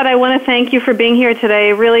 Paul, with that, I want to thank you for being here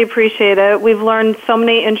today. Really appreciate it. We've learned so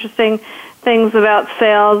many interesting things about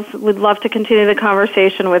sales. We'd love to continue the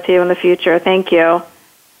conversation with you in the future. Thank you.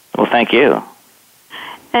 Well, thank you.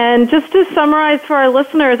 And just to summarize for our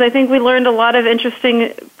listeners, I think we learned a lot of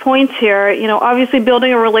interesting points here. You know, obviously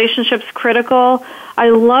building a relationship is critical. I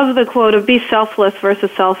love the quote of be selfless versus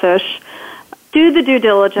selfish. Do the due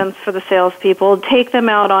diligence for the salespeople. Take them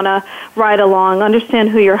out on a ride-along. Understand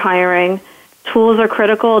who you're hiring. Tools are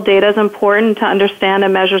critical. Data is important to understand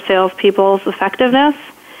and measure salespeople's effectiveness.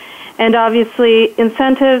 And obviously,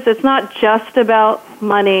 incentives, it's not just about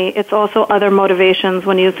money. It's also other motivations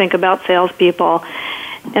when you think about salespeople.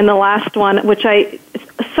 And the last one, which I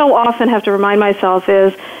so often have to remind myself,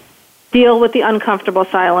 is deal with the uncomfortable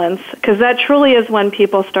silence, because that truly is when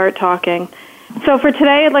people start talking. So for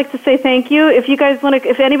today, I'd like to say thank you. If you guys want to,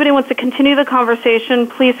 if anybody wants to continue the conversation,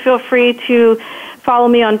 please feel free to follow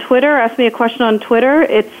me on Twitter. Ask me a question on Twitter.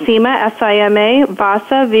 It's Seema, S-I-M-A,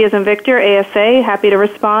 Vasa, V as in Victor, A-S-A. Happy to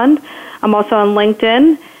respond. I'm also on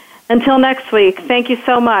LinkedIn. Until next week, thank you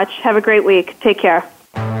so much. Have a great week. Take care.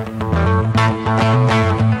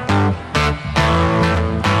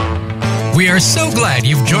 We are so glad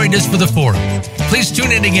you've joined us for the forum. Please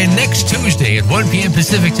tune in again next Tuesday at 1 p.m.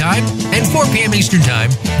 Pacific Time and 4 p.m. Eastern Time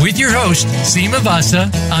with your host, Seema Vasa,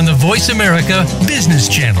 on the Voice America Business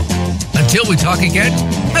Channel. Until we talk again,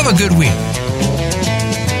 have a good week.